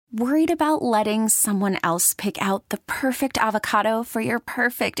Worried about letting someone else pick out the perfect avocado for your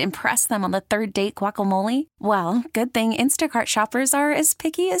perfect impress them on the third date guacamole? Well, good thing Instacart shoppers are as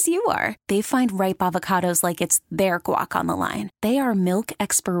picky as you are. They find ripe avocados like it's their guac on the line. They are milk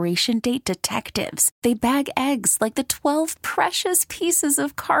expiration date detectives. They bag eggs like the 12 precious pieces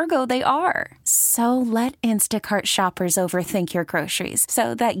of cargo they are. So let Instacart shoppers overthink your groceries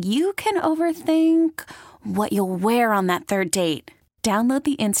so that you can overthink what you'll wear on that third date. Download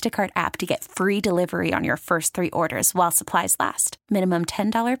the Instacart app to get free delivery on your first 3 orders while supplies last. Minimum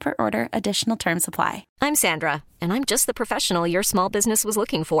 $10 per order. Additional terms apply. I'm Sandra, and I'm just the professional your small business was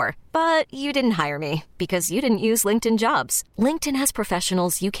looking for. But you didn't hire me because you didn't use LinkedIn Jobs. LinkedIn has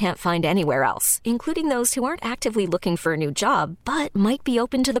professionals you can't find anywhere else, including those who aren't actively looking for a new job, but might be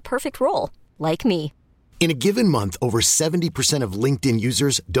open to the perfect role, like me. In a given month, over 70% of LinkedIn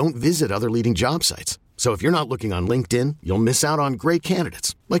users don't visit other leading job sites. So if you're not looking on LinkedIn, you'll miss out on great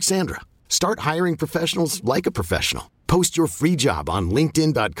candidates like Sandra. Start hiring professionals like a professional. Post your free job on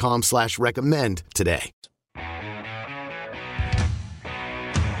linkedin.com/recommend today.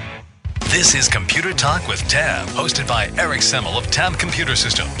 This is Computer Talk with Tab, hosted by Eric Semmel of Tab Computer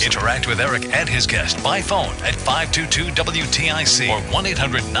Systems. Interact with Eric and his guest by phone at 522-WTIC or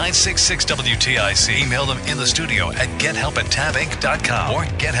 1-800-966-WTIC. Email them in the studio at gethelp@tabinc.com or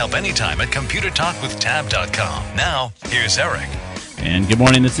get help anytime at computertalkwithtab.com. Now, here's Eric. And good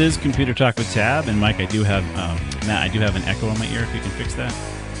morning. This is Computer Talk with Tab. And Mike, I do have, Matt, I do have an echo in my ear if you can fix that.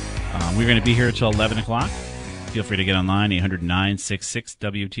 We're going to be here until 11 o'clock. Feel free to get online,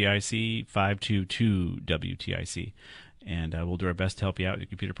 800-966-WTIC, 522-WTIC. And we'll do our best to help you out with your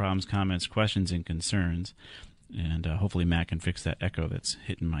computer problems, comments, questions, and concerns. And hopefully Matt can fix that echo that's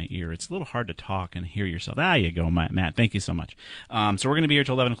hitting my ear. It's a little hard to talk and hear yourself. There you go, Matt. Thank you so much. So we're going to be here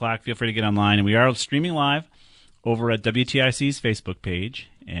till 11 o'clock. Feel free to get online. And we are streaming live over at WTIC's Facebook page.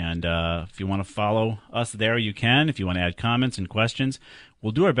 And if you want to follow us there, you can. If you want to add comments and questions,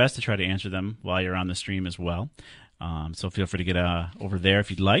 we'll do our best to try to answer them while you're on the stream as well. So feel free to get over there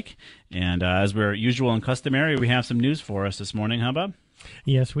if you'd like. And as we're usual and customary, we have some news for us this morning. Huh, Bob?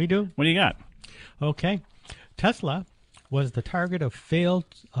 Yes, we do. What do you got? Okay. Tesla was the target of a failed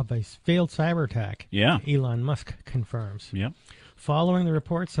cyber attack. Yeah. Elon Musk confirms. Yep. Following the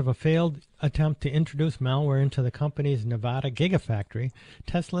reports of a failed attempt to introduce malware into the company's Nevada Gigafactory,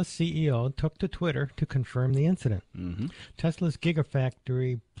 Tesla's CEO took to Twitter to confirm the incident. Mm-hmm. Tesla's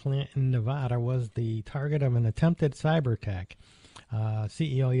Gigafactory plant in Nevada was the target of an attempted cyber attack.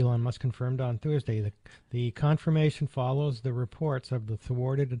 CEO Elon Musk confirmed on Thursday. The confirmation follows the reports of the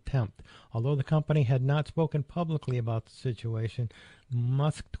thwarted attempt. Although the company had not spoken publicly about the situation,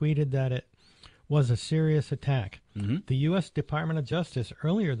 Musk tweeted that it was a serious attack. Mm-hmm. The U.S. Department of Justice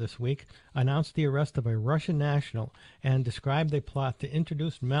earlier this week announced the arrest of a Russian national and described a plot to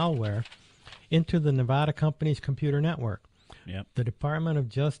introduce malware into the Nevada company's computer network. Yep. The Department of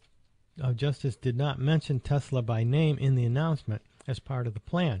Justice did not mention Tesla by name in the announcement as part of the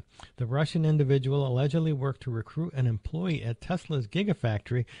plan. The Russian individual allegedly worked to recruit an employee at Tesla's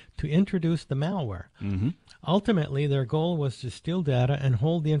Gigafactory to introduce the malware. Mm-hmm. Ultimately, their goal was to steal data and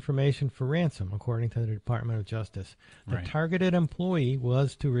hold the information for ransom, according to the Department of Justice. The targeted employee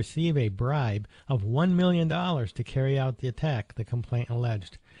was to receive a bribe of $1 million to carry out the attack, the complaint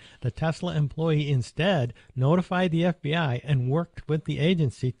alleged. The Tesla employee instead notified the FBI and worked with the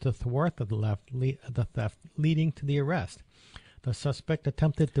agency to thwart the theft, leading to the arrest. The suspect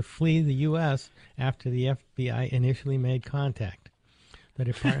attempted to flee the U.S. after the FBI initially made contact. The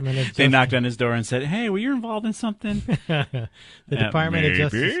Department of Justice... They knocked on his door and said, hey, were you involved in something? The Department of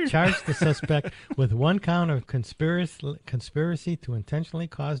Justice charged the suspect with one count of conspiracy to intentionally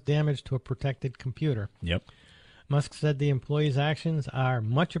cause damage to a protected computer. Yep. Musk said the employee's actions are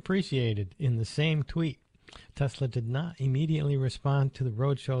much appreciated in the same tweet. Tesla did not immediately respond to the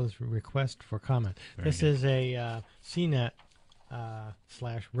Roadshow's request for comment. This is a CNET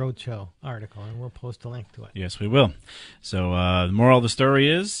 /Roadshow article, and we'll post a link to it. Yes, we will. So the moral of the story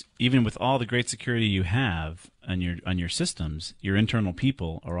is, even with all the great security you have on your systems, your internal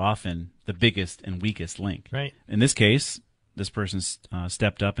people are often the biggest and weakest link. Right. In this case, this person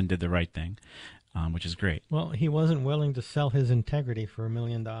stepped up and did the right thing, which is great. Well, he wasn't willing to sell his integrity for $1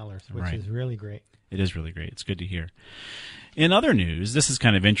 million, which is really great. It is really great. It's good to hear. In other news, this is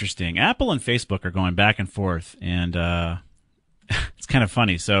kind of interesting. Apple and Facebook are going back and forth, and it's kind of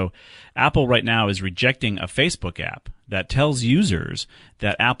funny. So Apple right now is rejecting a Facebook app that tells users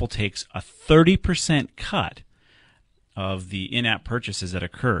that Apple takes a 30% cut of the in-app purchases that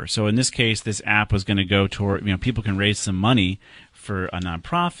occur. So in this case, this app was going to go toward, people can raise some money for a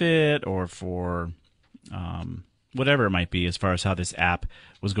nonprofit or for whatever it might be as far as how this app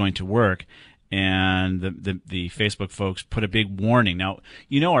was going to work. And the Facebook folks put a big warning. Now,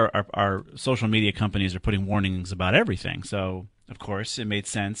 our social media companies are putting warnings about everything. So, of course, it made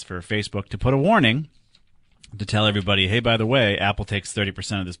sense for Facebook to put a warning to tell everybody, hey, by the way, Apple takes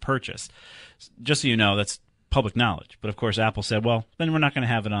 30% of this purchase. Just so you know, that's public knowledge. But, of course, Apple said, well, then we're not going to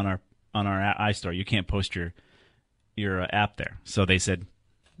have it on our iStore. You can't post your app there. So they said,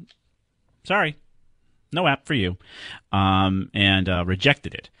 sorry, no app for you, and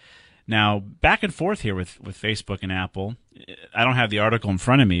rejected it. Now, back and forth here with Facebook and Apple. I don't have the article in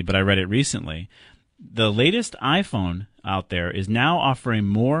front of me, but I read it recently. The latest iPhone out there is now offering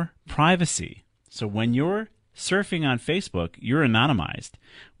more privacy. So when you're surfing on Facebook, you're anonymized,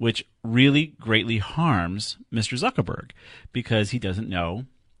 which really greatly harms Mr. Zuckerberg because he doesn't know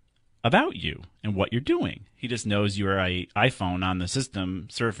about you and what you're doing. He just knows you're an iPhone on the system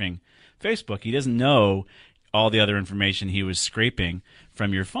surfing Facebook. He doesn't know all the other information he was scraping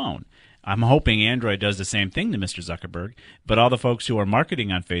from your phone. I'm hoping Android does the same thing to Mr. Zuckerberg, but all the folks who are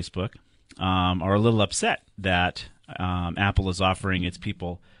marketing on Facebook are a little upset that Apple is offering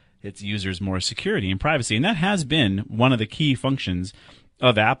its users more security and privacy. And that has been one of the key functions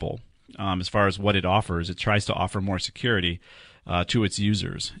of Apple as far as what it offers. It tries to offer more security to its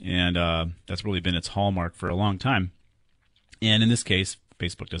users, and that's really been its hallmark for a long time. And in this case,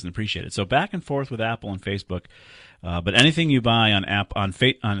 Facebook doesn't appreciate it. So back and forth with Apple and Facebook, but anything you buy on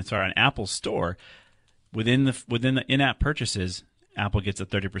Apple Store, within the in-app purchases, Apple gets a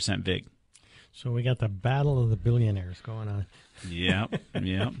 30% vig. So we got the battle of the billionaires going on. Yep,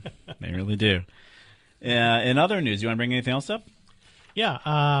 they really do. In other news, you want to bring anything else up?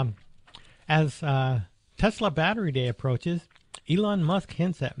 Yeah, as Tesla Battery Day approaches, Elon Musk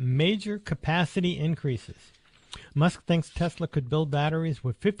hints at major capacity increases. Musk thinks Tesla could build batteries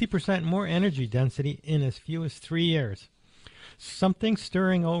with 50% more energy density in as few as 3 years. Something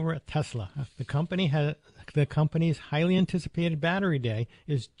stirring over at Tesla. The company's highly anticipated Battery Day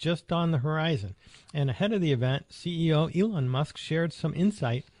is just on the horizon. And ahead of the event, CEO Elon Musk shared some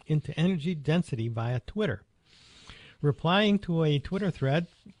insight into energy density via Twitter. Replying to a Twitter thread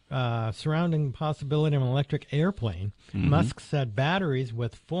surrounding the possibility of an electric airplane, Musk said batteries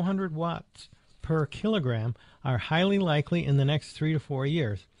with 400 watts per kilogram are highly likely in the next 3 to 4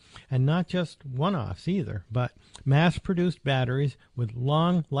 years. And not just one-offs either, but mass-produced batteries with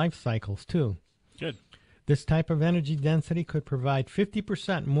long life cycles too. Good. This type of energy density could provide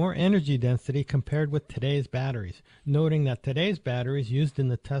 50% more energy density compared with today's batteries, noting that today's batteries used in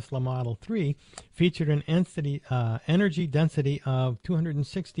the Tesla Model 3 featured an energy density of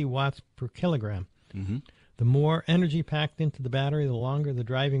 260 watts per kilogram. Mm-hmm. The more energy packed into the battery, the longer the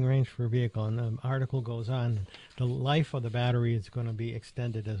driving range for a vehicle. And the article goes on, the life of the battery is going to be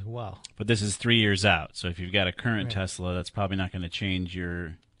extended as well. But this is 3 years out, so if you've got a current Tesla, that's probably not going to change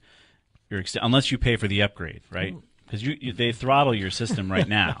your unless you pay for the upgrade, right? Because they throttle your system right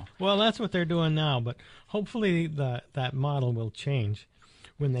now. Well, that's what they're doing now, but hopefully that model will change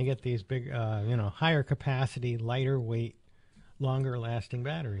when they get these big, higher capacity, lighter weight, longer lasting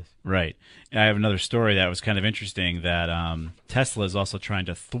batteries. Right. I have another story that was kind of interesting that Tesla is also trying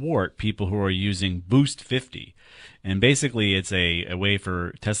to thwart people who are using Boost 50. And basically it's a way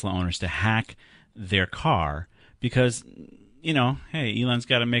for Tesla owners to hack their car because, hey, Elon's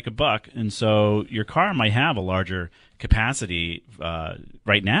got to make a buck. And so your car might have a larger capacity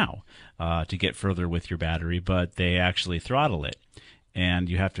right now to get further with your battery, but they actually throttle it. And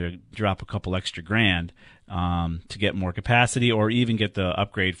you have to drop a couple extra grand to get more capacity or even get the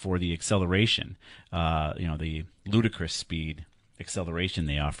upgrade for the acceleration, the ludicrous speed acceleration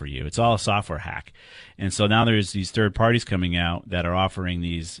they offer you. It's all a software hack. And so now there's these third parties coming out that are offering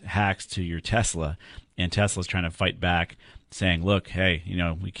these hacks to your Tesla, and Tesla's trying to fight back saying, look, hey,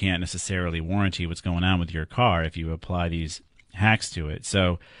 we can't necessarily warranty what's going on with your car if you apply these hacks to it.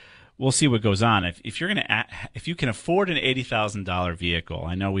 So we'll see what goes on. If you can afford an $80,000 vehicle,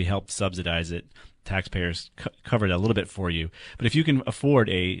 I know we helped subsidize it. Taxpayers covered a little bit for you. But if you can afford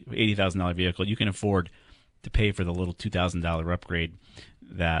a $80,000 vehicle, you can afford to pay for the little $2,000 upgrade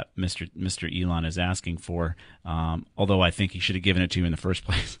that Mr. Elon is asking for. Although I think he should have given it to you in the first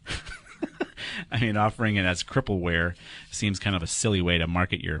place. I mean, offering it as crippleware seems kind of a silly way to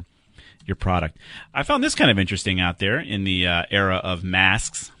market your product. I found this kind of interesting out there in the era of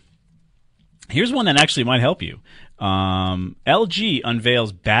masks. Here's one that actually might help you. LG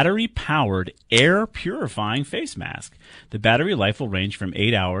unveils battery-powered air-purifying face mask. The battery life will range from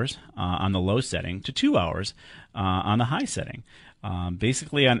 8 hours on the low setting to 2 hours on the high setting.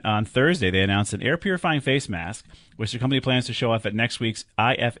 Basically, on Thursday, they announced an air-purifying face mask, which the company plans to show off at next week's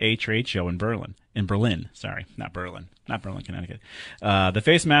IFA trade show in Berlin. Not Berlin, Connecticut. The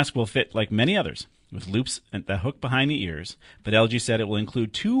face mask will fit like many others, with loops that hook behind the ears, but LG said it will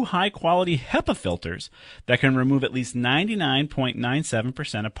include 2 high-quality HEPA filters that can remove at least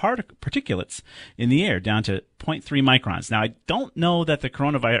 99.97% of particulates in the air, down to 0.3 microns. Now, I don't know that the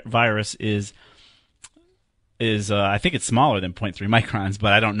coronavirus is I think it's smaller than 0.3 microns,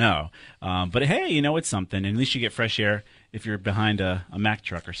 but I don't know. But hey, it's something. And at least you get fresh air if you're behind a Mack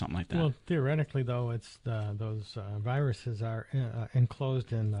truck or something like that. Well, theoretically, though, it's those viruses are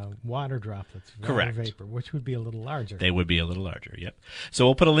enclosed in water droplets, water vapor, which would be a little larger. They would be a little larger, yep. So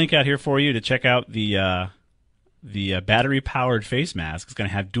we'll put a link out here for you to check out the battery-powered face mask. It's going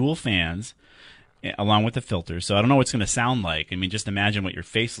to have dual fans along with the filters. So I don't know what it's going to sound like. I mean, just imagine what your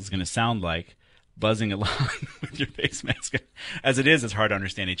face is going to sound like buzzing along with your face mask. As it is, it's hard to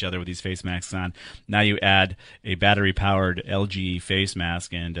understand each other with these face masks on. Now you add a battery-powered LG face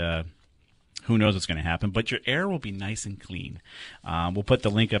mask, and who knows what's going to happen. But your air will be nice and clean. We'll put the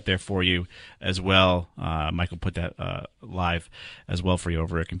link up there for you as well. Michael put that live as well for you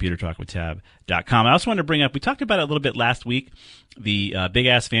over at ComputerTalkWithTab.com. I also wanted to bring up, we talked about it a little bit last week, the Big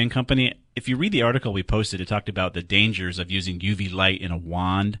Ass Fan Company. If you read the article we posted, it talked about the dangers of using UV light in a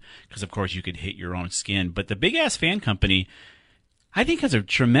wand because, of course, you could hit your own skin. But the Big Ass Fan Company, I think, has a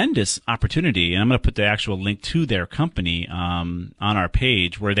tremendous opportunity, and I'm going to put the actual link to their company on our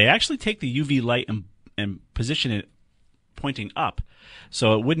page, where they actually take the UV light and position it pointing up,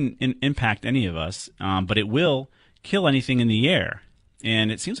 so it wouldn't impact any of us, but it will kill anything in the air.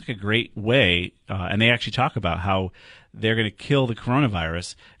 And it seems like a great way, and they actually talk about how they're going to kill the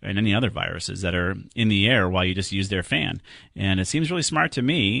coronavirus and any other viruses that are in the air while you just use their fan. And it seems really smart to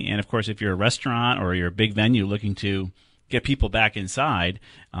me. And, of course, if you're a restaurant or you're a big venue looking to get people back inside,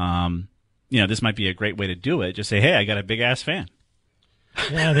 this might be a great way to do it. Just say, hey, I got a big-ass fan.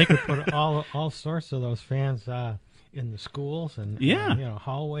 Yeah, they could put all sorts of those fans in the schools and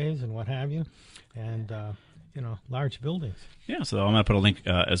hallways and what have you, and large buildings. Yeah, so I'm going to put a link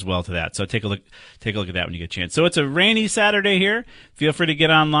as well to that. So take a look at that when you get a chance. So it's a rainy Saturday here. Feel free to get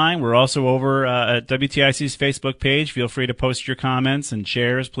online. We're also over at WTIC's Facebook page. Feel free to post your comments and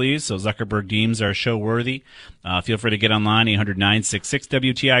shares, please, so Zuckerberg deems our show worthy. Feel free to get online,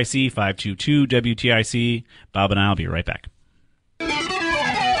 800-966-WTIC, 522-WTIC. Bob and I will be right back.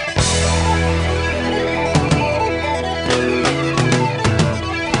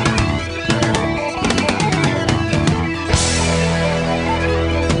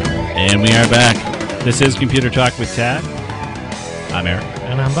 And we are back. This is Computer Talk with Tad. I'm Eric.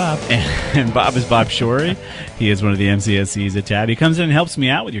 And I'm Bob. And Bob is Bob Shorey. He is one of the MCSEs at Tab. He comes in and helps me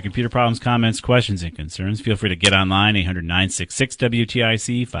out with your computer problems, comments, questions, and concerns. Feel free to get online,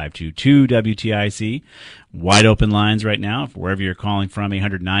 800-966-WTIC, 522-WTIC. Wide open lines right now. Wherever you're calling from,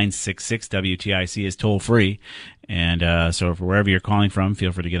 800-966-WTIC is toll free. And so for wherever you're calling from,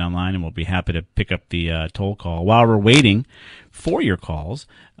 feel free to get online, and we'll be happy to pick up the toll call. While we're waiting for your calls,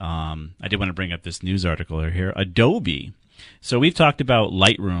 I did want to bring up this news article here. Adobe. So we've talked about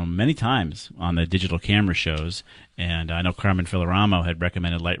Lightroom many times on the digital camera shows, and I know Carmen Filoramo had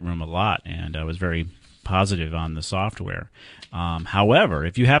recommended Lightroom a lot, and I was very positive on the software. However,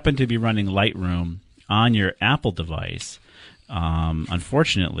 if you happen to be running Lightroom on your Apple device,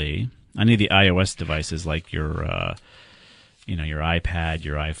 unfortunately, any of the iOS devices like your iPad,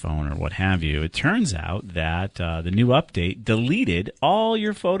 your iPhone, or what have you, it turns out that the new update deleted all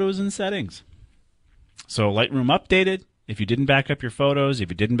your photos and settings. So Lightroom updated. If you didn't back up your photos,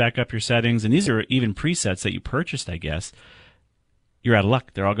 if you didn't back up your settings, and these are even presets that you purchased, I guess, you're out of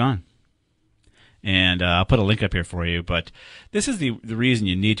luck. They're all gone. And I'll put a link up here for you. But this is the reason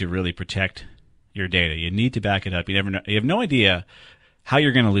you need to really protect your data. You need to back it up. You have no idea how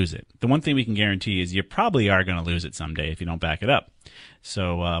you're going to lose it. The one thing we can guarantee is you probably are going to lose it someday if you don't back it up.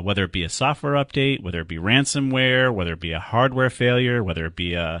 So whether it be a software update, whether it be ransomware, whether it be a hardware failure, whether it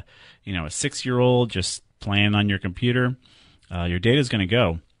be a 6-year-old just playing on your computer, your data is going to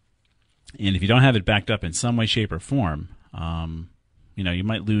go. And if you don't have it backed up in some way, shape, or form, you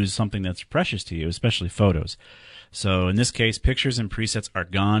might lose something that's precious to you, especially photos. So in this case, pictures and presets are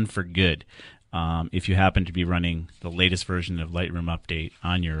gone for good. If you happen to be running the latest version of Lightroom Update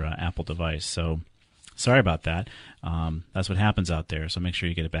on your Apple device. So sorry about that. That's what happens out there, so make sure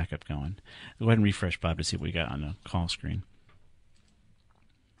you get a backup going. Go ahead and refresh, Bob, to see what we got on the call screen.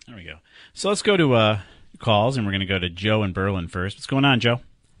 There we go. So let's go to calls, and we're going to go to Joe in Berlin first. What's going on, Joe?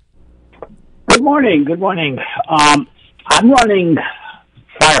 Good morning. I'm running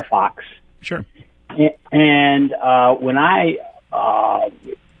Firefox. Sure. And when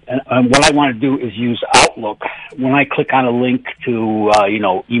and what I want to do is use Outlook. When I click on a link to,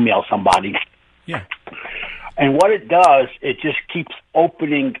 email somebody. Yeah. And what it does, it just keeps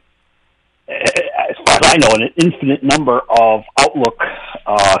opening, as far as I know, an infinite number of Outlook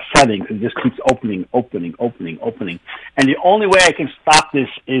settings. It just keeps opening. And the only way I can stop this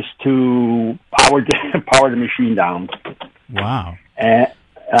is to power the machine down. Wow. And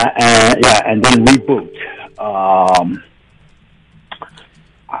then reboot.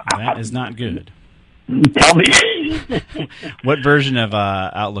 That is not good. Tell me. What version of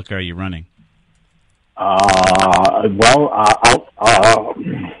Outlook are you running?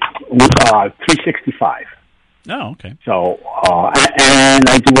 365. Oh, okay. So, and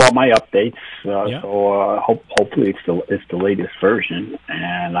I do all my updates. So hopefully it's the latest version.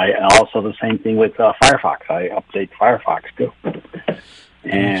 And also the same thing with Firefox. I update Firefox too.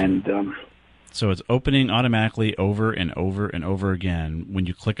 And so it's opening automatically over and over and over again when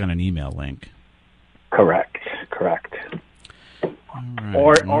you click on an email link. Correct. Right.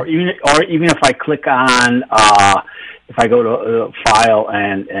 Or even if I click on if I go to file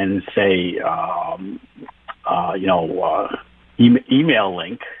and say email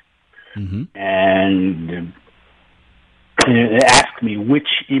link, mm-hmm. and it asks me which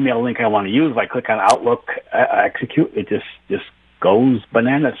email link I want to use. If I click on Outlook execute, it just goes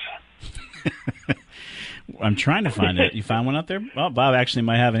bananas. I'm trying to find it. You found one out there? Well, Bob actually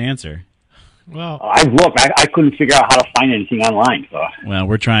might have an answer. Well, I've looked. I couldn't figure out how to find anything online. So. Well,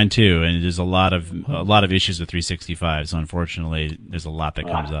 we're trying to, and there's a lot of issues with 365. So unfortunately, there's a lot that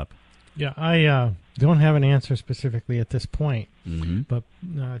comes up. Yeah, I don't have an answer specifically at this point, mm-hmm. but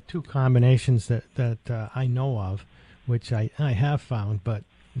two combinations that I know of, which I have found, but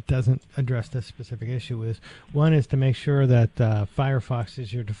it doesn't address this specific issue, is one is to make sure that Firefox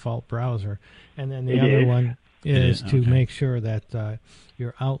is your default browser, and then the other one is to make sure that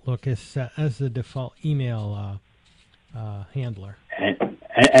your Outlook is set as the default email handler.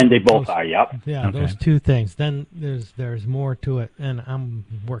 And they both are, yep. Yeah, okay. Those two things. Then there's more to it, and I'm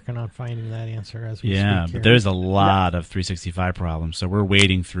working on finding that answer as we speak. Yeah, but there's a lot of 365 problems, so we're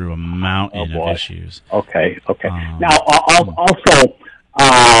wading through a mountain of issues. Okay. Now, also,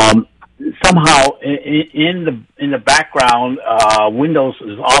 somehow in the background, Windows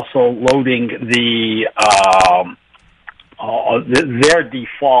is also loading their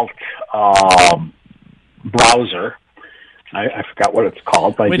default browser. I forgot what it's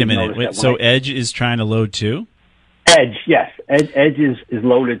called. But wait a minute. So Edge is trying to load too? Edge, yes. Edge is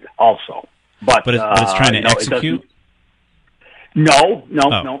loaded also. But it's trying to execute? No.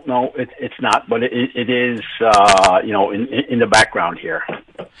 It's not. But it is, in the background here.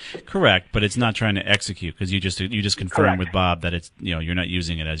 Correct, but it's not trying to execute because you just confirmed with Bob that it's you're not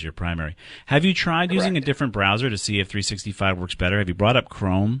using it as your primary. Have you tried using a different browser to see if 365 works better? Have you brought up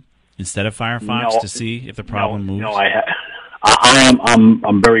Chrome instead of Firefox to see if the problem moves? No,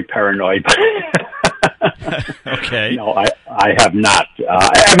 I'm very paranoid. Okay. No, I have not.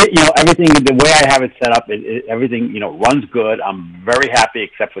 Everything the way I have it set up, everything runs good. I'm very happy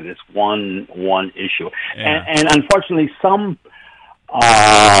except for this one issue, and unfortunately some.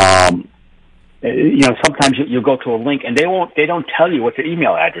 Sometimes you go to a link and they don't tell you what the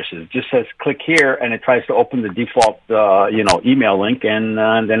email address is. It just says click here, and it tries to open the default email link, and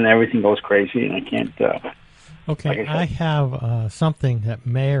then everything goes crazy, and I can't. Okay, I have something that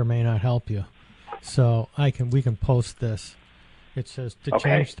may or may not help you, so we can post this. It says to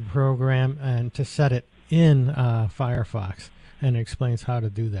change the program and to set it in Firefox, and it explains how to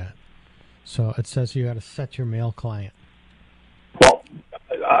do that. So it says you got to set your mail client. Well,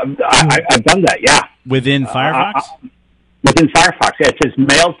 I've done that, yeah. Within Firefox? Within Firefox, yeah. It says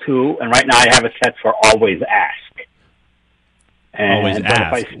mail to, and right now I have it set for always ask. Always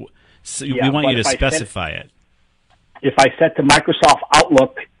ask. We want you to specify it. If I set to Microsoft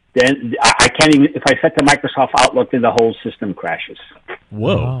Outlook, then I can't even. If I set to Microsoft Outlook, then the whole system crashes.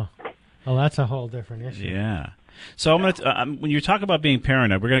 Whoa. Well, that's a whole different issue. Yeah. So I'm gonna when you talk about being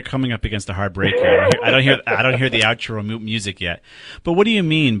paranoid, we're coming up against a hard break here. I don't hear the outro music yet. But what do you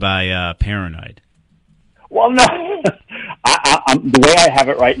mean by paranoid? Well, no, the way I have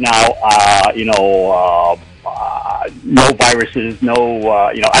it right now, no viruses, no,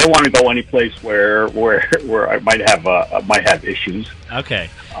 I don't want to go any place where I might have issues. Okay.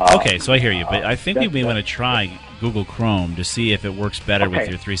 So I hear you, but I think we may want to try Google Chrome to see if it works better with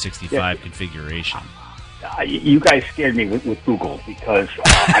your 365 configuration. You guys scared me with Google because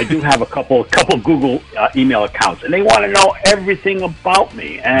I do have a couple Google email accounts, and they want to know everything about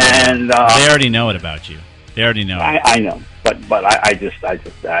me. And they already know it about you. They already know. I know, but I just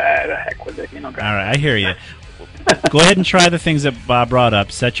heck with it, All right, I hear you. Go ahead and try the things that Bob brought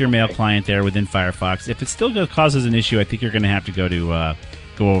up. Set your mail client there within Firefox. If it still causes an issue, I think you're going to have to go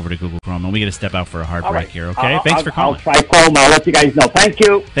over to Google Chrome, and we got to step out for a hard break here. Okay, thanks for calling. I'll try Chrome. I'll let you guys know. Thank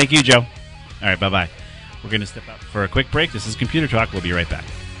you. Thank you, Joe. All right, bye-bye. We're going to step out for a quick break. This is Computer Talk. We'll be right back.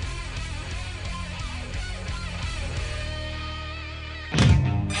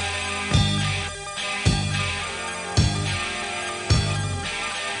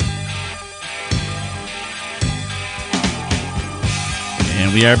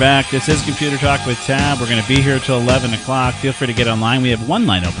 And we are back. This is Computer Talk with Tab. We're going to be here till 11 o'clock. Feel free to get online. We have one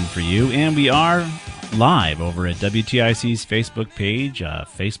line open for you, and we are live over at WTIC's Facebook page,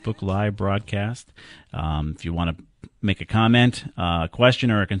 Facebook Live broadcast. If you want to make a comment, a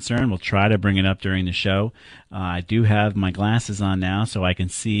question, or a concern, we'll try to bring it up during the show. I do have my glasses on now, so I can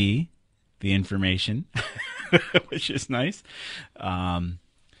see the information, which is nice. And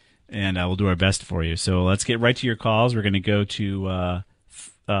we'll do our best for you. So let's get right to your calls. We're going to go to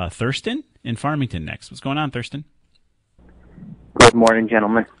Thurston in Farmington next. What's going on, Thurston? Good morning,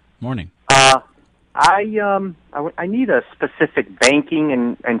 gentlemen. Morning. I need a specific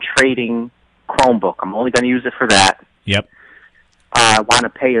banking and trading Chromebook. I'm only going to use it for that. Yep. I want to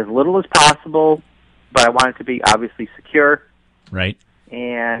pay as little as possible, but I want it to be obviously secure. Right.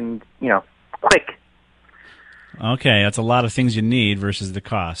 And, quick. Okay, that's a lot of things you need versus the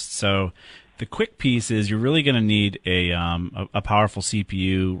cost. So the quick piece is you're really going to need a powerful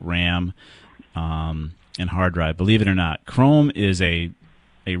CPU, RAM, and hard drive. Believe it or not, Chrome is a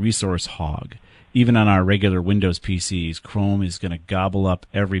resource hog. Even on our regular Windows PCs, Chrome is going to gobble up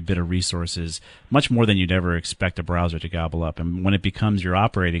every bit of resources, much more than you'd ever expect a browser to gobble up. And when it becomes your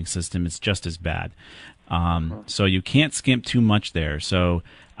operating system, it's just as bad. So you can't skimp too much there. So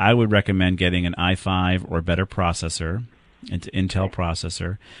I would recommend getting an i5 or better processor, an Intel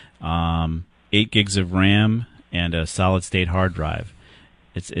processor, 8 gigs of RAM, and a solid-state hard drive.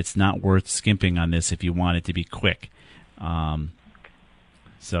 It's not worth skimping on this if you want it to be quick.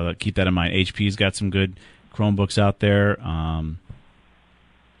 So keep that in mind. HP's got some good Chromebooks out there.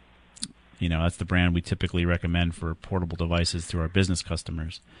 That's the brand we typically recommend for portable devices to our business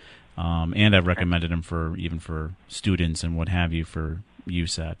customers. And I've recommended them even for students and what have you for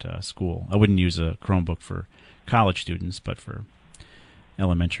use at school. I wouldn't use a Chromebook for college students, but for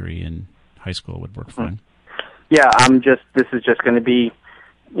elementary and high school would work fine. Yeah, this is just going to be,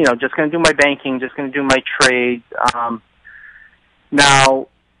 just going to do my banking, just going to do my trades. Now,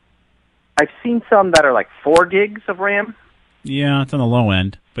 I've seen some that are like 4 gigs of RAM. Yeah, it's on the low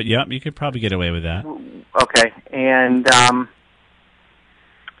end, but yeah, you could probably get away with that. Okay, and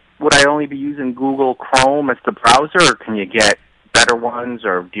would I only be using Google Chrome as the browser, or can you get better ones,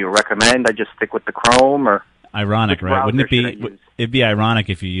 or do you recommend I just stick with the Chrome? Or ironic, right? Wouldn't it be? It'd be ironic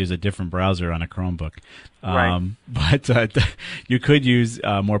if you use a different browser on a Chromebook. Right. But you could use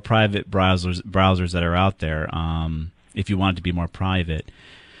more private browsers that are out there. If you want it to be more private,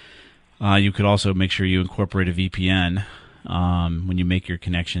 you could also make sure you incorporate a VPN when you make your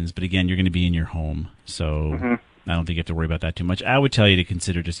connections. But again, you're going to be in your home, so I don't think you have to worry about that too much. I would tell you to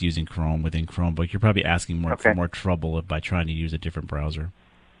consider just using Chrome within Chromebook. You're probably asking for more trouble by trying to use a different browser.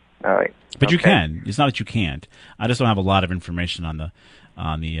 All right. But you can. It's not that you can't. I just don't have a lot of information on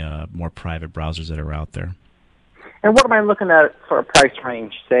the more private browsers that are out there. And what am I looking at for a price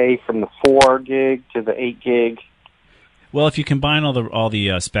range, say, from the 4 gig to the 8 gig? Well, if you combine all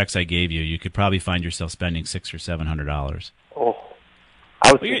the specs I gave you, you could probably find yourself spending $600 or $700. Oh,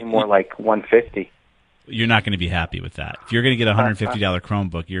 I was thinking more like $150. You're not going to be happy with that. If you're going to get a $150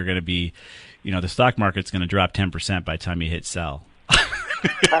 Chromebook, you're going to be, the stock market's going to drop 10% by the time you hit sell.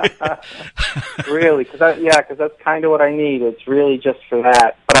 Really? Because that's kind of what I need. It's really just for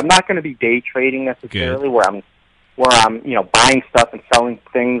that. But I'm not going to be day trading necessarily, where I'm buying stuff and selling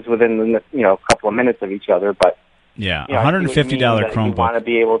things within a couple of minutes of each other. But yeah, $150 Chromebook. You want to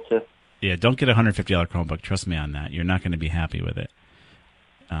be able to. Yeah, don't get a $150 Chromebook. Trust me on that. You're not going to be happy with it.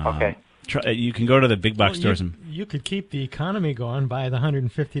 Okay. You can go to the big box stores. You could keep the economy going, buy the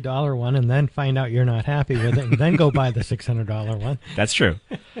 $150 one, and then find out you're not happy with it, and then go buy the $600 one. That's true.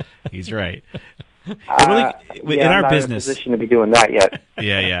 He's right. In our business, in a position to be doing that yet.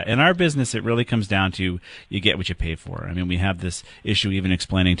 Yeah. In our business, it really comes down to you get what you pay for. I mean, we have this issue even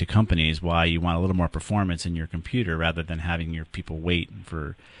explaining to companies why you want a little more performance in your computer rather than having your people wait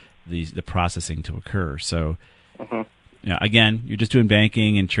for the processing to occur. So, again, you're just doing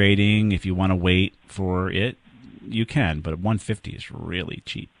banking and trading. If you want to wait for it, you can, but $150 is really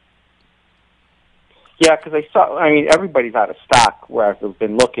cheap. Yeah, because everybody's out of stock where I've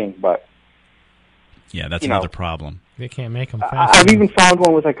been looking, but Yeah, that's another problem. They can't make them fast. I've even found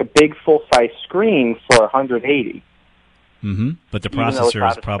one with like a big full-size screen for 180. Mm-hmm. But the processor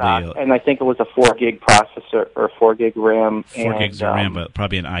is probably... And I think it was a 4-gig processor or 4-gig RAM. 4 gigs of RAM, but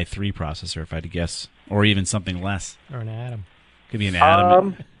probably an i3 processor, if I had to guess. Or even something less. Or an Atom. Could be an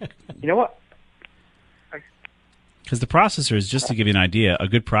Atom. You know what? Because the processor is, just to give you an idea, a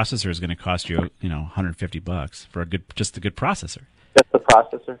good processor is going to cost you, $150 for just a good processor. Just the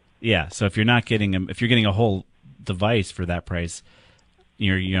processor? Yeah. So if you're not getting if you're getting a whole device for that price,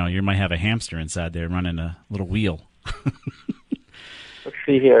 you might have a hamster inside there running a little wheel. Let's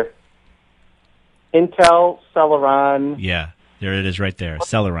see here. Intel Celeron. Yeah, there it is right there.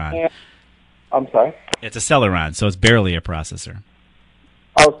 Celeron. I'm sorry? It's a Celeron, so it's barely a processor.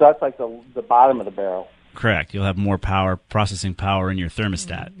 Oh, so that's like the bottom of the barrel. Correct. You'll have more processing power in your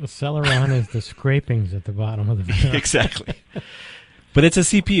thermostat. The Celeron is the scrapings at the bottom of the barrel. Exactly. But it's a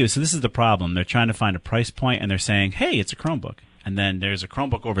CPU, so this is the problem. They're trying to find a price point, and they're saying, hey, it's a Chromebook. And then there's a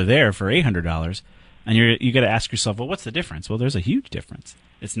Chromebook over there for $800, and you got to ask yourself, well, what's the difference? Well, there's a huge difference.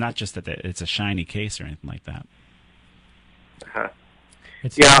 It's not just that it's a shiny case or anything like that. Uh-huh.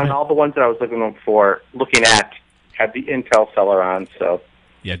 And all the ones that I was looking at had the Intel Celeron, so...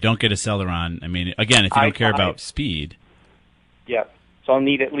 Yeah, don't get a Celeron. I mean, again, if you don't care about speed... Yeah, so I'll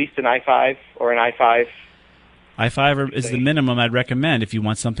need at least an i5 or an i5. i5 is the minimum I'd recommend if you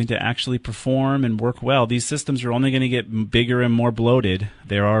want something to actually perform and work well. These systems are only going to get bigger and more bloated.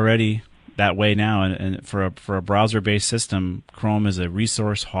 They're already that way now, and for a browser-based system, Chrome is a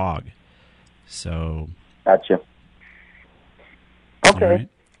resource hog. So... Gotcha. Okay.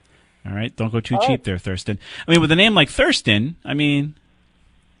 All right. Don't go too cheap there, Thurston. I mean, with a name like Thurston,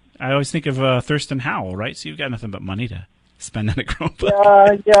 I always think of Thurston Howell, right? So you've got nothing but money to spend on a Chromebook.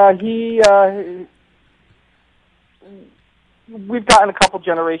 We've gotten a couple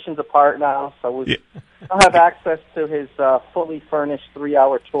generations apart now, so I'll have access to his fully furnished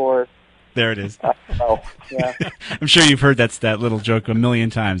 3-hour tour. There it is. Yeah. I'm sure you've heard that little joke a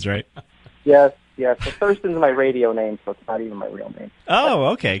million times, right? Yes. So Thurston's my radio name, so it's not even my real name. Oh,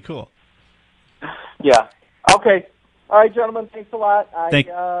 okay, cool. Yeah. Okay. All right, gentlemen, thanks a lot.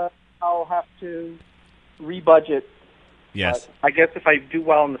 I'll have to rebudget. Yes. I guess if I do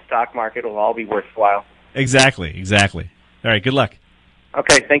well in the stock market, it'll all be worthwhile. Exactly. All right, good luck.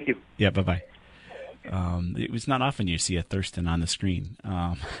 Okay, thank you. Yeah, bye-bye. It was not often you see a Thurston on the screen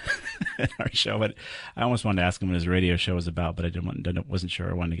at our show, but I almost wanted to ask him what his radio show was about, but I wasn't sure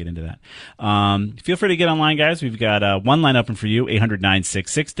I wanted to get into that. Feel free to get online, guys. We've got one line open for you,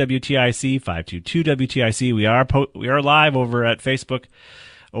 800-966-WTIC, 522-WTIC. We are live over at Facebook,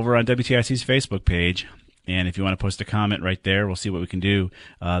 over on WTIC's Facebook page. And if you want to post a comment right there, we'll see what we can do.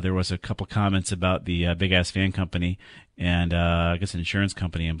 There was a couple comments about the Big Ass Fan Company, and I guess an insurance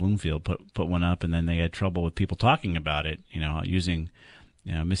company in Bloomfield put one up, and then they had trouble with people talking about it, using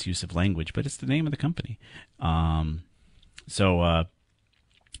misuse of language. But it's the name of the company. So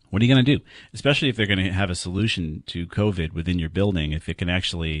what are you going to do? Especially if they're going to have a solution to COVID within your building, if it can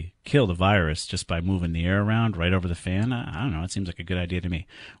actually kill the virus just by moving the air around right over the fan. I don't know. It seems like a good idea to me.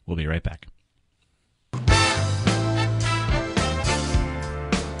 We'll be right back.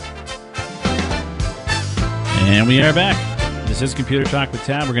 And we are back. This is Computer Talk with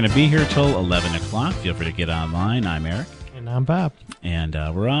Tab. We're going to be here till 11 o'clock. Feel free to get online. I'm Eric. And I'm Bob. And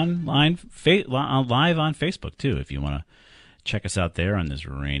we're online, live on Facebook, too, if you want to check us out there on this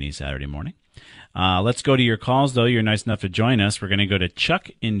rainy Saturday morning. Let's go to your calls, though. You're nice enough to join us. We're going to go to Chuck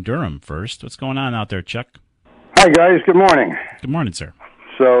in Durham first. What's going on out there, Chuck? Hi, guys. Good morning. Good morning, sir.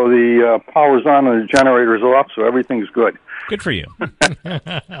 So the power's on and the generator's off, so everything's good. Good for you.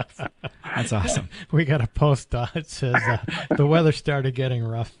 That's awesome. We got a post that says the weather started getting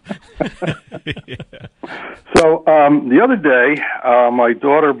rough. Yeah. So the other day, my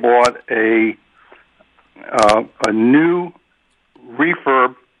daughter bought a new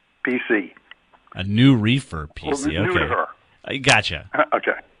refurb PC. A new refurb PC. Well, new to her. I gotcha.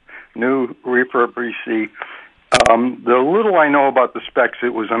 Okay. New refurb PC. The little I know about the specs,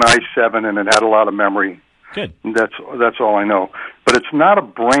 it was an i7 and it had a lot of memory. Good. That's all I know. But it's not a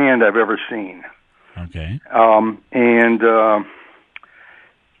brand I've ever seen. Okay. And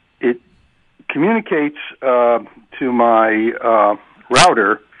it communicates to my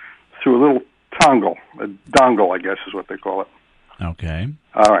router through a little a dongle, I guess is what they call it. Okay.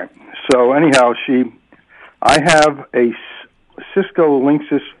 All right. So anyhow, I have a Cisco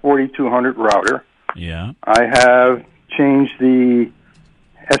Linksys 4200 router. Yeah. I have changed the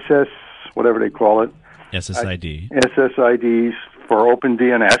SS, whatever they call it. SSIDs for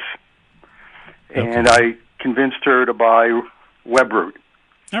OpenDNS. Okay. And I convinced her to buy WebRoot.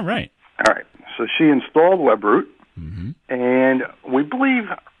 All right. All right. So she installed WebRoot, and we believe,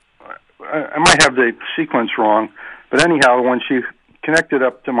 I might have the sequence wrong, but anyhow, when she connected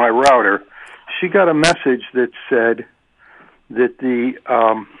up to my router, she got a message that said that the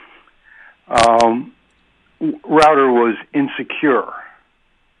router was insecure.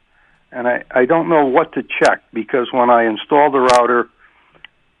 And I don't know what to check, because when I installed the router,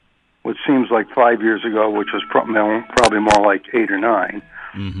 which seems like 5 years ago, which was probably more like 8 or 9,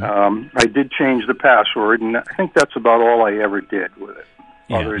 I did change the password, and I think that's about all I ever did with it,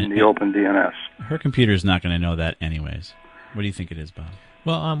 other than the OpenDNS. Her computer's not going to know that anyways. What do you think it is, Bob?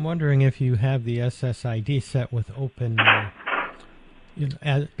 Well, I'm wondering if you have the SSID set with open,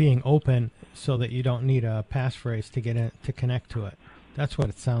 as being open, so that you don't need a passphrase to get in, to connect to it. That's what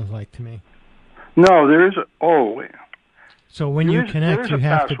it sounds like to me. No, there is. So when you connect, you have to.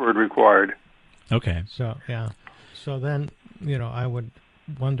 There's a password required. Okay. So yeah. So then, I would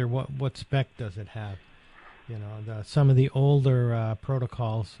wonder what spec does it have? Some of the older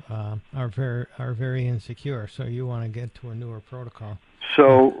protocols are very insecure. So you want to get to a newer protocol.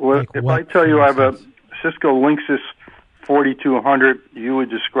 So if I tell you I have a Cisco Linksys 4200, you would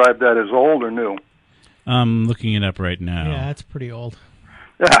describe that as old or new? I'm looking it up right now. Yeah, that's pretty old.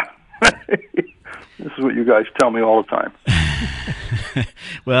 Yeah. This is what you guys tell me all the time.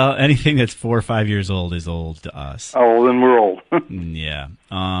 Well, anything that's 4 or 5 years old is old to us. Oh, well, then we're old. Yeah.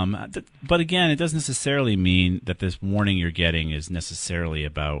 But again, it doesn't necessarily mean that this warning you're getting is necessarily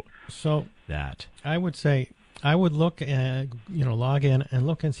about that. I would say I would look at, log in and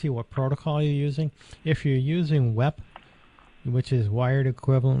look and see what protocol you're using. If you're using WEP, which is wired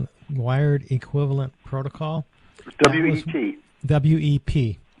equivalent protocol. WEP.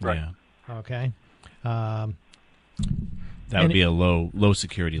 WEP. Right. Yeah. Okay. That would be a low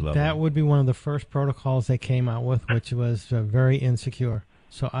security level. That would be one of the first protocols they came out with, which was very insecure.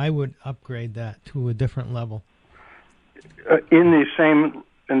 So I would upgrade that to a different level. In the same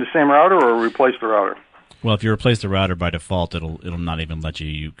router, or replace the router? Well, if you replace the router by default, it'll not even let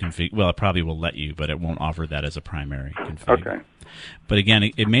you configure. Well, it probably will let you, but it won't offer that as a primary config. Okay. But again,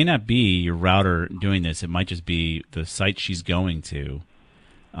 it may not be your router doing this. It might just be the site she's going to.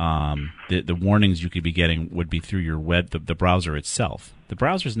 The warnings you could be getting would be through your web, the browser itself. The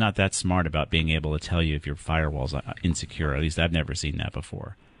browser's not that smart about being able to tell you if your firewall's insecure. At least I've never seen that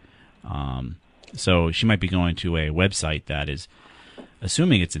before. So she might be going to a website that is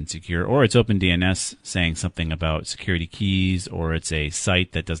assuming it's insecure, or it's OpenDNS saying something about security keys, or it's a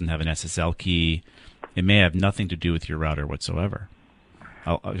site that doesn't have an SSL key. It may have nothing to do with your router whatsoever.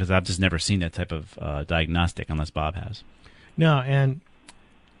 Because I've just never seen that type of diagnostic unless Bob has. No, and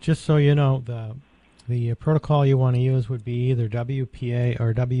just so you know, the protocol you want to use would be either WPA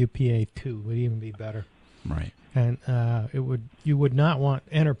or WPA2 would even be better. Right. And you would not want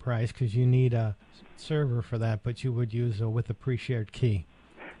enterprise because you need a server for that, but you would use with a pre-shared key.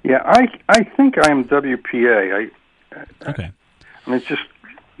 Yeah, I think I'm WPA. Okay. I mean, it's just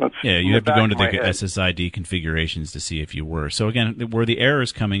you have to go into the SSID configurations to see if you were. So again, where the error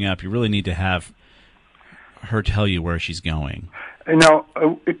is coming up, you really need to have her tell you where she's going. Now,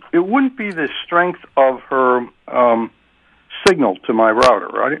 it wouldn't be the strength of her signal to my router,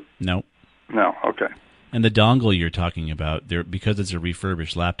 right? No. No, okay. And the dongle you're talking about, because it's a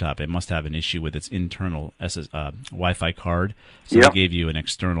refurbished laptop, it must have an issue with its internal Wi-Fi card. So they gave you an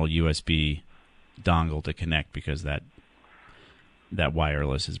external USB dongle to connect because that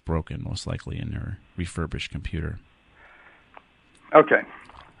wireless is broken, most likely, in your refurbished computer. Okay.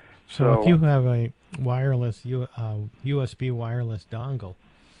 So if you have a wireless USB wireless dongle,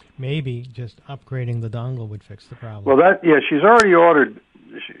 maybe just upgrading the dongle would fix the problem. Well, she's already ordered.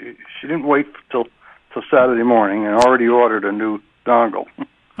 She didn't wait till Saturday morning and already ordered a new dongle.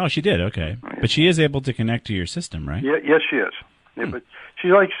 Oh, she did. Okay, but she is able to connect to your system, right? Yeah, yes, she is. Yeah, but she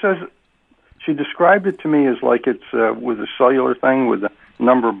described it to me as like it's with a cellular thing with a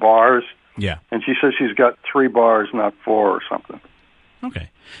number of bars. Yeah. And she says she's got 3 bars, not 4 or something.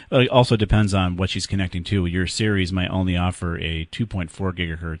 Okay. Well, it also depends on what she's connecting to. Your series might only offer a 2.4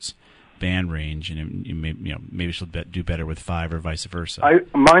 gigahertz band range, and maybe she'll do better with 5 or vice versa.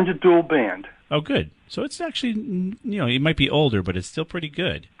 Mine's a dual band. Oh, good. So it's actually, it might be older, but it's still pretty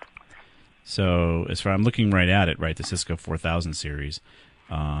good. So as far I'm looking right at it, right, the Cisco 4000 series.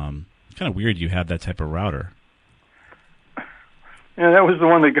 It's kind of weird you have that type of router. Yeah, that was the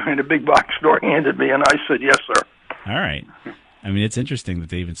one the guy in the big box store handed me, and I said, yes, sir. All right. I mean, it's interesting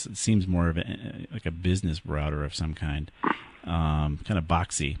that it seems more of like a business router of some kind, kind of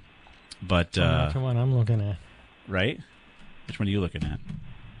boxy. But that's the one I'm looking at. Right? Which one are you looking at?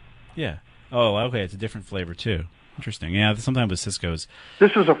 Yeah. Oh, okay. It's a different flavor too. Interesting. Yeah, sometimes with Cisco's.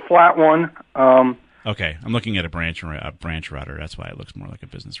 This is a flat one. Okay, I'm looking at a branch router. That's why it looks more like a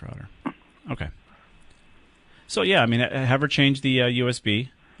business router. Okay. So yeah, I mean, have her change the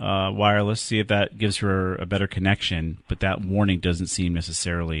USB wireless. See if that gives her a better connection. But that warning doesn't seem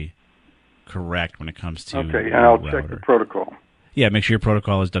necessarily correct when it comes to. Okay, and I'll check the protocol. Yeah, make sure your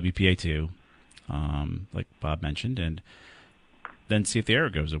protocol is WPA2, like Bob mentioned, and then see if the error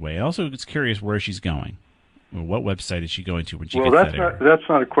goes away. Also, it's curious where she's going. Or what website is she going to when she gets that error? That's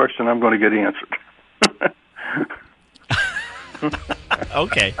not a question I'm going to get answered.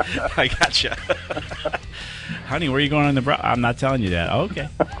 Okay, I gotcha. Honey, where are you going on the I'm not telling you that. Okay.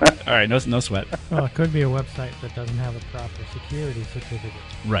 All right, no sweat. Well, it could be a website that doesn't have a proper security certificate.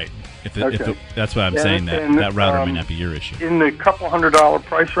 Right. That's what I'm saying, that router may not be your issue. In the couple $100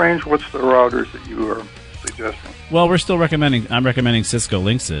 price range, what's the routers that you are suggesting? Well, I'm recommending Cisco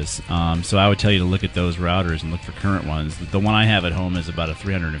Linksys, so I would tell you to look at those routers and look for current ones. The one I have at home is about a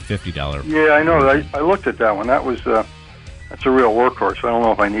 $350. Yeah, I know. I looked at that one. That's a real workhorse. I don't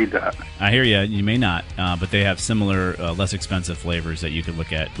know if I need that. I hear you. You may not, but they have similar, less expensive flavors that you could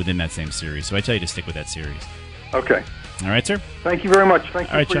look at within that same series. So I tell you to stick with that series. Okay. All right, sir. Thank you very much.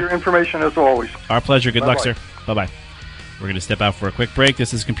 Thank you for your information, as always. Our pleasure. Good luck, sir. Bye-bye. We're going to step out for a quick break.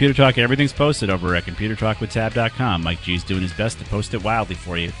 This is Computer Talk. Everything's posted over at ComputerTalkWithTab.com. Mike G's doing his best to post it wildly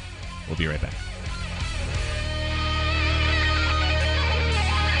for you. We'll be right back.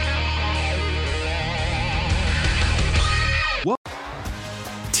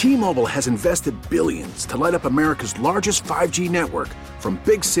 T-Mobile has invested billions to light up America's largest 5G network, from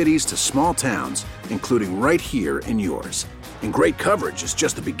big cities to small towns, including right here in yours. And great coverage is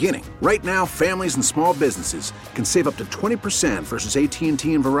just the beginning. Right now, families and small businesses can save up to 20% versus AT&T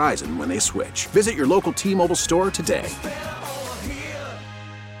and Verizon when they switch. Visit your local T-Mobile store today.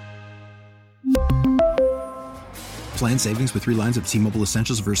 Plan savings with 3 lines of T-Mobile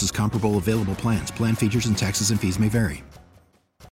Essentials versus comparable available plans. Plan features and taxes and fees may vary.